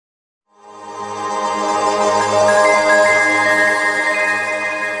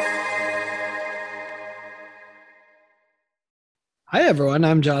everyone,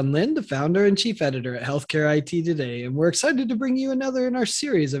 I'm John Lind, the founder and chief editor at Healthcare IT Today, and we're excited to bring you another in our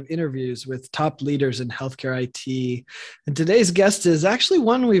series of interviews with top leaders in healthcare IT. And today's guest is actually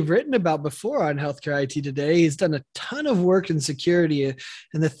one we've written about before on Healthcare IT Today. He's done a ton of work in security,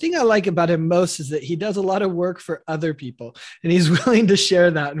 and the thing I like about him most is that he does a lot of work for other people, and he's willing to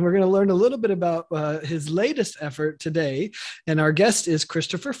share that. And we're going to learn a little bit about his latest effort today. And our guest is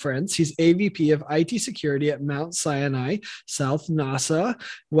Christopher Frenz. He's AVP of IT Security at Mount Sinai, South Nassau.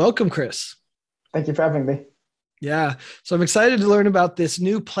 Welcome, Chris. Thank you for having me. Yeah, so I'm excited to learn about this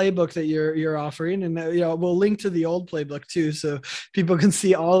new playbook that you're offering, and we'll link to the old playbook too, so people can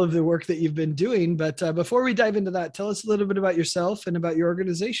see all of the work that you've been doing. But before we dive into that, tell us a little bit about yourself and about your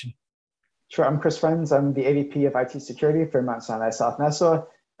organization. Sure, I'm Chris Frenz. I'm the AVP of IT Security for Mount Sinai, South Nassau,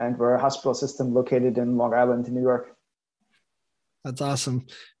 and we're a hospital system located in Long Island, New York. That's awesome.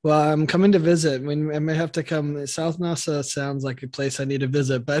 Well, I'm coming to visit. I may have to come. South Nassau sounds like a place I need to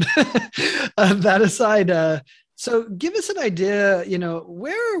visit, but that aside, so give us an idea,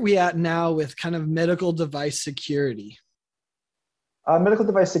 where are we at now with kind of medical device security? Medical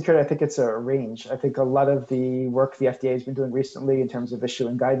device security, I think it's a range. I think a lot of the work the FDA has been doing recently in terms of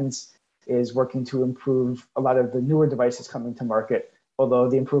issuing guidance is working to improve a lot of the newer devices coming to market, although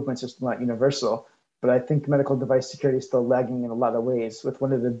the improvements are still not universal. But I think medical device security is still lagging in a lot of ways, with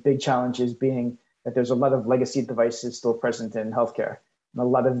one of the big challenges being that there's a lot of legacy devices still present in healthcare. And a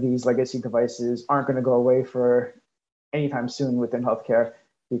lot of these legacy devices aren't going to go away for anytime soon within healthcare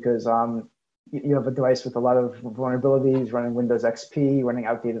because you have a device with a lot of vulnerabilities running Windows XP, running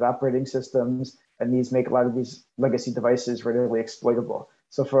outdated operating systems, and these make a lot of these legacy devices readily exploitable.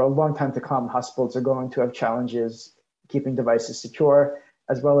 So for a long time to come, hospitals are going to have challenges keeping devices secure,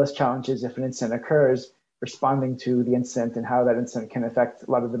 as well as challenges if an incident occurs, responding to the incident and how that incident can affect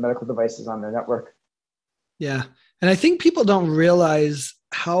a lot of the medical devices on their network. Yeah. And I think people don't realize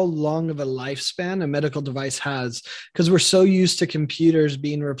how long of a lifespan a medical device has because we're so used to computers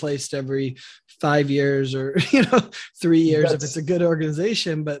being replaced every 5 years or 3 years if it's a good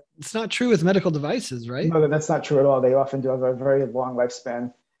organization, but it's not true with medical devices, right? No, that's not true at all. They often do have a very long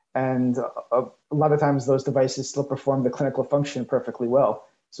lifespan. And a lot of times those devices still perform the clinical function perfectly well.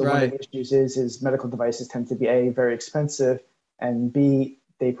 So One of the issues is medical devices tend to be A, very expensive, and B,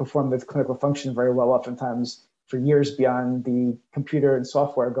 they perform the clinical function very well, oftentimes for years beyond the computer and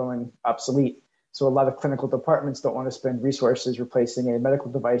software going obsolete. So a lot of clinical departments don't want to spend resources replacing a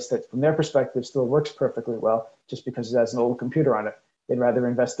medical device that from their perspective still works perfectly well just because it has an old computer on it. They'd rather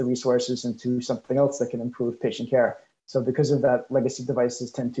invest the resources into something else that can improve patient care. So because of that, legacy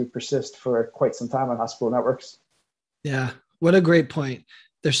devices tend to persist for quite some time on hospital networks. Yeah, what a great point.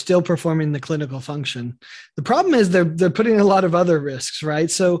 They're still performing the clinical function. The problem is they're putting a lot of other risks,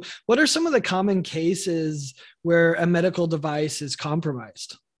 right? So what are some of the common cases where a medical device is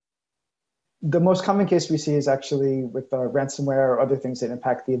compromised? The most common case we see is actually with ransomware or other things that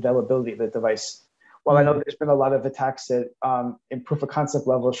impact the availability of the device. While I know there's been a lot of attacks that in proof of concept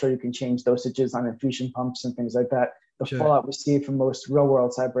level, sure, you can change dosages on infusion pumps and things like that. The fallout we see from most real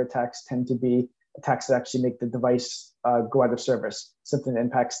world cyber attacks tend to be attacks that actually make the device go out of service, something that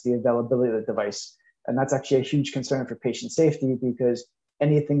impacts the availability of the device. And that's actually a huge concern for patient safety because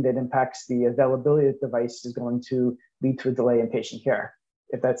anything that impacts the availability of the device is going to lead to a delay in patient care.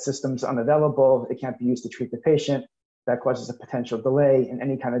 If that system's unavailable, it can't be used to treat the patient. That causes a potential delay, and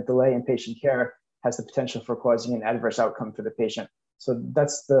any kind of delay in patient care has the potential for causing an adverse outcome for the patient. So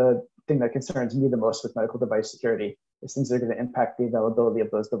that's the thing that concerns me the most with medical device security, is things that are going to impact the availability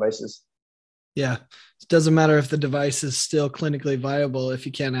of those devices. Yeah. It doesn't matter if the device is still clinically viable if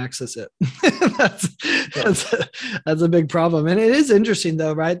you can't access it. that's a big problem. And it is interesting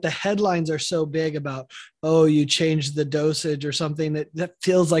though, right? The headlines are so big about, oh, you changed the dosage or something that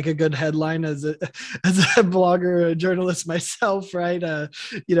feels like a good headline as a blogger, a journalist myself, right? I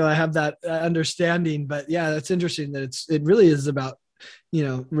have that understanding, but yeah, that's interesting that it really is about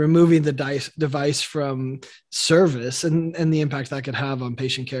removing the device from service and the impact that could have on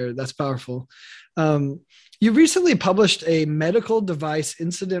patient care. That's powerful. You recently published a medical device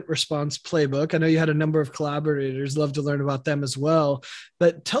incident response playbook. I know you had a number of collaborators. Love to learn about them as well.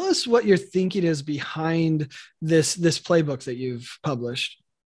 But tell us what your thinking is behind this playbook that you've published.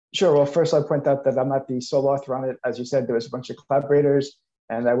 Sure. Well, first I'll point out that I'm not the sole author on it. As you said, there was a bunch of collaborators.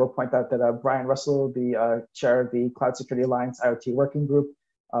 And I will point out that Brian Russell, the chair of the Cloud Security Alliance IoT Working Group,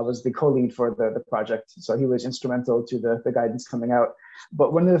 was the co-lead for the project. So he was instrumental to the guidance coming out.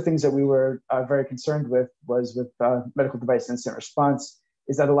 But one of the things that we were very concerned with was with medical device incident response,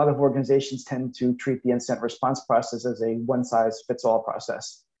 is that a lot of organizations tend to treat the incident response process as a one-size-fits-all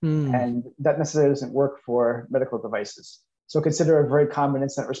process. And that necessarily doesn't work for medical devices. So consider a very common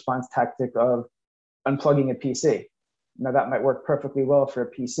incident response tactic of unplugging a PC. Now that might work perfectly well for a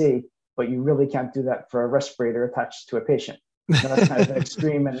PC, but you really can't do that for a respirator attached to a patient. Now that's kind of an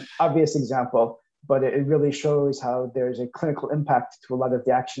extreme and obvious example, but it really shows how there's a clinical impact to a lot of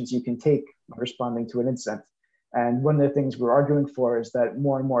the actions you can take when responding to an incident. And one of the things we're arguing for is that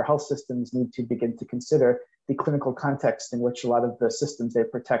more and more health systems need to begin to consider the clinical context in which a lot of the systems they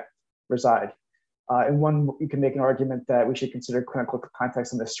protect reside. And one, you can make an argument that we should consider clinical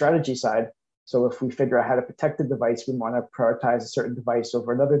context on the strategy side. So if we figure out how to protect the device, we want to prioritize a certain device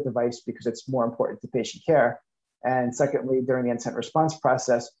over another device because it's more important to patient care. And secondly, during the incident response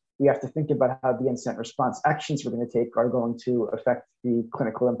process, we have to think about how the incident response actions we're going to take are going to affect the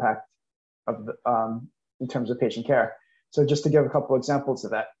clinical impact of in terms of patient care. So just to give a couple examples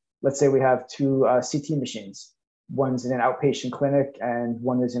of that, let's say we have two CT machines. One's in an outpatient clinic and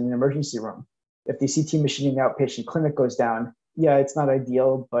one is in an emergency room. If the CT machine in the outpatient clinic goes down, yeah, it's not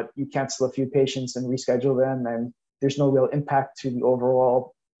ideal, but you cancel a few patients and reschedule them, and there's no real impact to the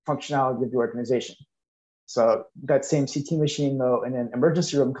overall functionality of the organization. So that same CT machine, though, in an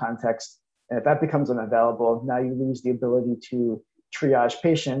emergency room context, and if that becomes unavailable, now you lose the ability to triage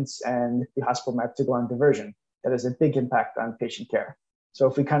patients and the hospital might have to go on diversion. That has a big impact on patient care. So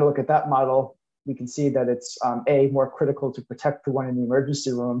if we kind of look at that model, we can see that it's A, more critical to protect the one in the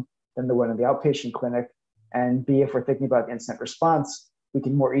emergency room than the one in the outpatient clinic. And B, if we're thinking about the incident response, we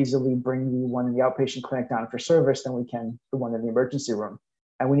can more easily bring the one in the outpatient clinic down for service than we can the one in the emergency room.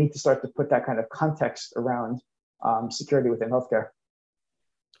 And we need to start to put that kind of context around security within healthcare.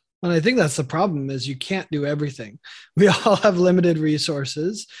 And I think that's the problem is you can't do everything. We all have limited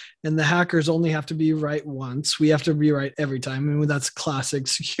resources and the hackers only have to be right once. We have to be right every time. And that's classic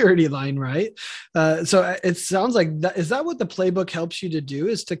security line, right? So it sounds like that, is that what the playbook helps you to do,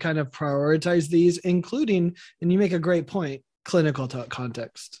 is to kind of prioritize these, including, and you make a great point, clinical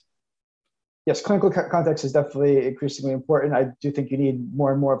context. Yes, clinical context is definitely increasingly important. I do think you need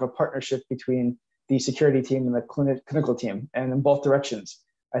more and more of a partnership between the security team and the clinical team, and in both directions.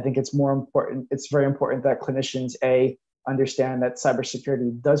 I think it's more important. It's very important that clinicians, A, understand that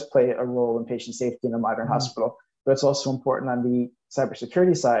cybersecurity does play a role in patient safety in a modern hospital, but it's also important on the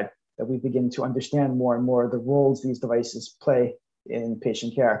cybersecurity side that we begin to understand more and more the roles these devices play in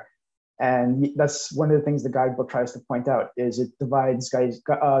patient care. And that's one of the things the guidebook tries to point out, is it divides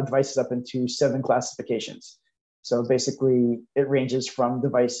devices up into 7 classifications. So basically, it ranges from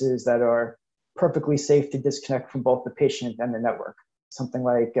devices that are perfectly safe to disconnect from both the patient and the network. Something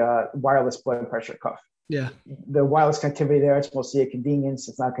like wireless blood pressure cuff. Yeah. The wireless connectivity there, it's mostly a convenience.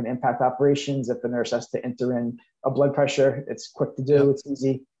 It's not going to impact operations. If the nurse has to enter in a blood pressure, it's quick to do, yep. It's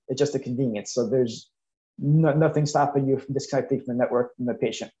easy. It's just a convenience. So there's nothing stopping you from disconnecting from the network from the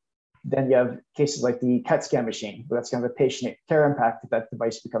patient. Then you have cases like the CAT scan machine, where that's going to have a patient care impact if that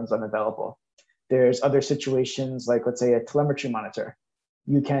device becomes unavailable. There's other situations like, let's say, a telemetry monitor.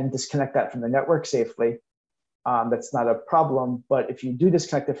 You can disconnect that from the network safely. That's not a problem, but if you do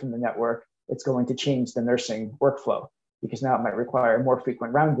disconnect it from the network, it's going to change the nursing workflow, because now it might require more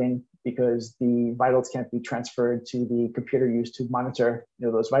frequent rounding because the vitals can't be transferred to the computer used to monitor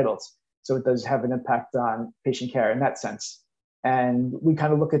those vitals. So it does have an impact on patient care in that sense. And we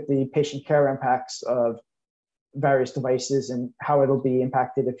kind of look at the patient care impacts of various devices and how it'll be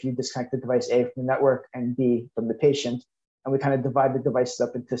impacted if you disconnect the device A from the network and B from the patient. And we kind of divide the devices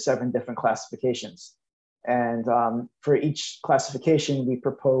up into 7 different classifications. And for each classification, we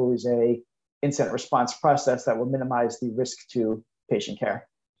propose a incident response process that will minimize the risk to patient care.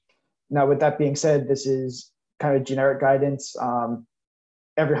 Now, with that being said, this is kind of generic guidance.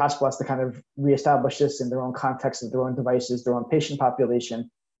 Every hospital has to kind of reestablish this in their own context of their own devices, their own patient population.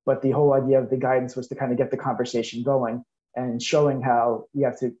 But the whole idea of the guidance was to kind of get the conversation going and showing how you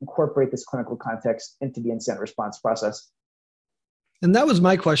have to incorporate this clinical context into the incident response process. And that was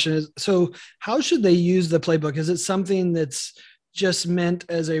my question, is, so how should they use the playbook? Is it something that's just meant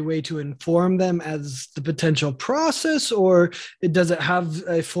as a way to inform them as the potential process, or does it have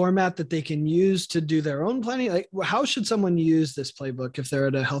a format that they can use to do their own planning? Like, how should someone use this playbook if they're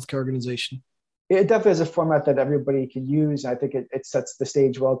at a healthcare organization? It definitely is a format that everybody can use. I think it sets the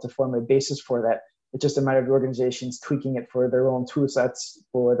stage well to form a basis for that. It's just a matter of the organizations tweaking it for their own tool sets,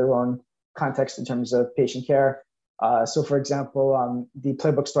 for their own context in terms of patient care. So for example, the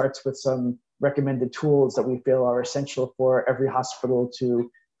playbook starts with some recommended tools that we feel are essential for every hospital to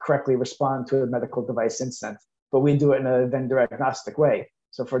correctly respond to a medical device incident. But we do it in a vendor agnostic way.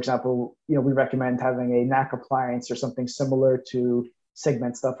 So for example, we recommend having a NAC appliance or something similar to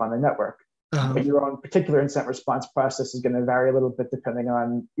segment stuff on the network. But your own particular incident response process is going to vary a little bit depending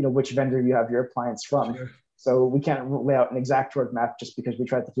on which vendor you have your appliance from. Sure. So we can't lay out an exact roadmap just because we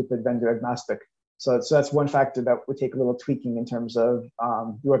tried to keep it vendor agnostic. So that's one factor that would take a little tweaking in terms of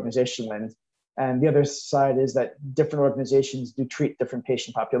the organization lens. And the other side is that different organizations do treat different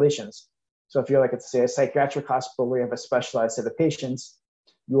patient populations. So if you're like, let's say, a psychiatric hospital where you have a specialized set of patients,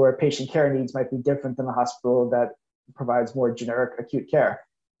 your patient care needs might be different than a hospital that provides more generic acute care.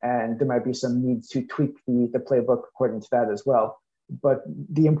 And there might be some needs to tweak the playbook according to that as well. But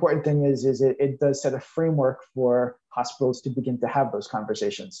the important thing is it does set a framework for hospitals to begin to have those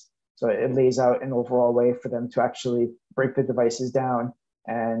conversations. So it lays out an overall way for them to actually break the devices down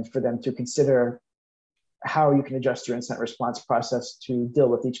and for them to consider how you can adjust your incident response process to deal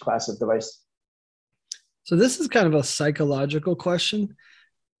with each class of device. So this is kind of a psychological question,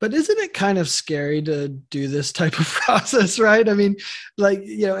 but isn't it kind of scary to do this type of process, right? I mean, like,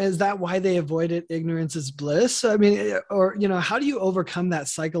 is that why they avoid it? Ignorance is bliss. I mean, or, how do you overcome that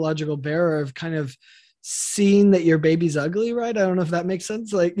psychological barrier of kind of seeing that your baby's ugly, right? I don't know if that makes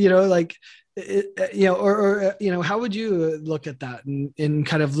sense. Like, how would you look at that in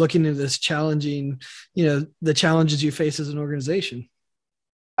kind of looking at this challenging, the challenges you face as an organization?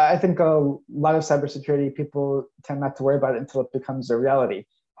 I think a lot of cybersecurity people tend not to worry about it until it becomes a reality.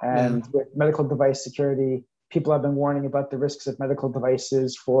 And with medical device security, people have been warning about the risks of medical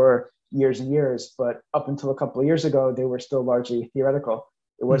devices for years and years. But up until a couple of years ago, they were still largely theoretical.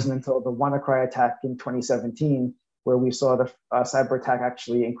 It wasn't until the WannaCry attack in 2017 where we saw the cyber attack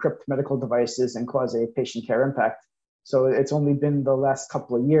actually encrypt medical devices and cause a patient care impact. So it's only been the last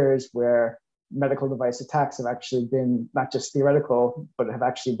couple of years where medical device attacks have actually been not just theoretical, but have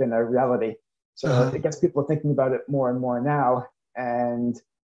actually been a reality. So it gets people thinking about it more and more now. And,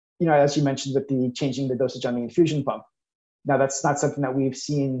 as you mentioned with the changing the dosage on the infusion pump. Now, that's not something that we've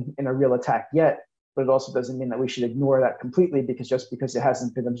seen in a real attack yet, but it also doesn't mean that we should ignore that completely, because just because it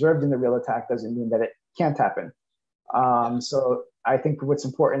hasn't been observed in the real attack doesn't mean that it can't happen. So I think what's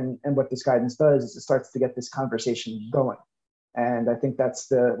important and what this guidance does is it starts to get this conversation going. And I think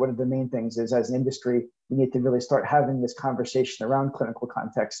that's one of the main things is, as an industry, we need to really start having this conversation around clinical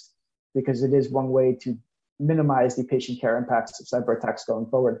context, because it is one way to minimize the patient care impacts of cyber attacks going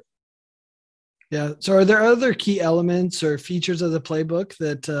forward. Yeah. So are there other key elements or features of the playbook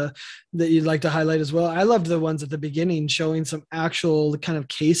that you'd like to highlight as well? I loved the ones at the beginning showing some actual kind of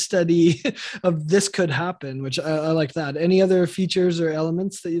case study of this could happen, which I like that. Any other features or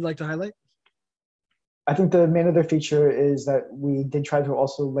elements that you'd like to highlight? I think the main other feature is that we did try to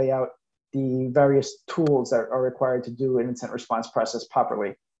also lay out the various tools that are required to do an incident response process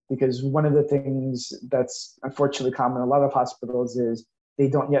properly. Because one of the things that's unfortunately common in a lot of hospitals is they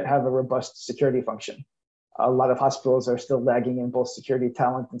don't yet have a robust security function. A lot of hospitals are still lagging in both security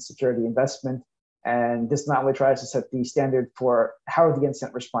talent and security investment. And this not only tries to set the standard for how the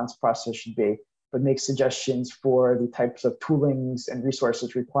incident response process should be, but makes suggestions for the types of toolings and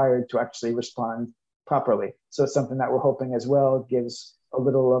resources required to actually respond properly. So it's something that we're hoping as well gives a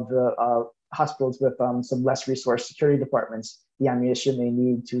little of the hospitals with some less resource security departments the ammunition they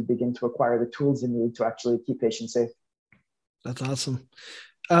need to begin to acquire the tools they need to actually keep patients safe. That's awesome.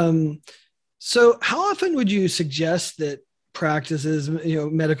 So how often would you suggest that practices,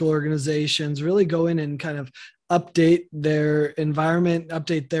 medical organizations really go in and kind of update their environment,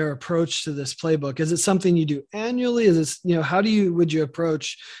 update their approach to this playbook? Is it something you do annually? Is this, how would you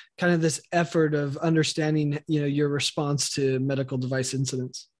approach kind of this effort of understanding, your response to medical device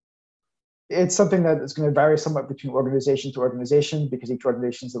incidents? It's something that is going to vary somewhat between organization to organization because each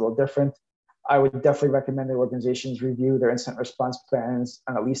organization is a little different. I would definitely recommend that organizations review their incident response plans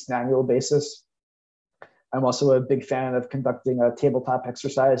on at least an annual basis. I'm also a big fan of conducting tabletop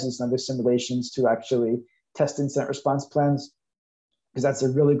exercises and other simulations to actually test incident response plans, because that's a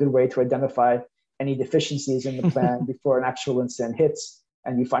really good way to identify any deficiencies in the plan before an actual incident hits,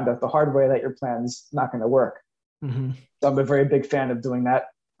 and you find out the hard way that your plan's not going to work. So I'm a very big fan of doing that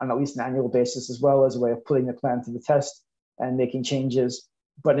on at least an annual basis, as well as a way of putting the plan to the test and making changes.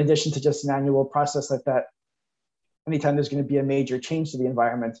 But in addition to just an annual process like that, anytime there's going to be a major change to the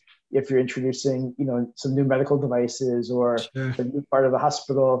environment, if you're introducing, some new medical devices or a new part of the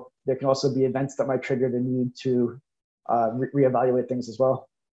hospital, there can also be events that might trigger the need to reevaluate things as well.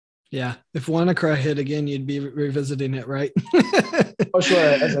 Yeah. If WannaCry hit again, you'd be revisiting it, right? Oh, sure.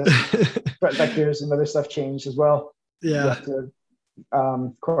 As threat vectors and other stuff change as well. Yeah. You have to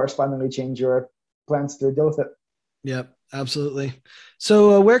correspondingly change your plans to deal with it. Yep, absolutely.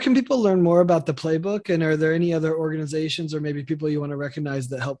 So where can people learn more about the playbook? And are there any other organizations or maybe people you want to recognize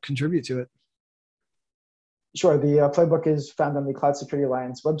that help contribute to it? Sure. The playbook is found on the Cloud Security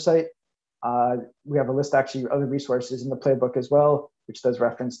Alliance website. We have a list, actually, of other resources in the playbook as well, which does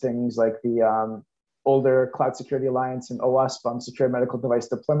reference things like the older Cloud Security Alliance and OWASP Secure Medical Device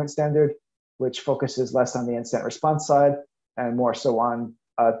Deployment Standard, which focuses less on the incident response side and more so on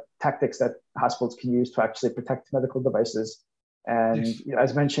tactics that hospitals can use to actually protect medical devices. And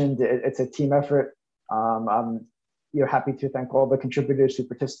as mentioned, it's a team effort. I'm happy to thank all the contributors who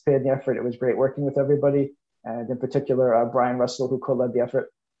participated in the effort. It was great working with everybody, and in particular, Brian Russell, who co-led the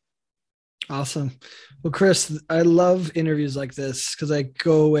effort. Awesome. Well, Chris, I love interviews like this because I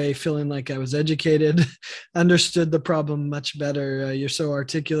go away feeling like I was educated, understood the problem much better. You're so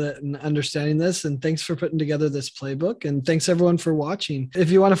articulate in understanding this, and thanks for putting together this playbook. And thanks everyone for watching. If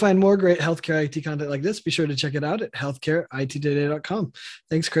you want to find more great healthcare IT content like this, be sure to check it out at healthcareittoday.com.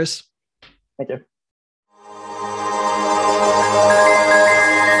 Thanks, Chris. Thank you.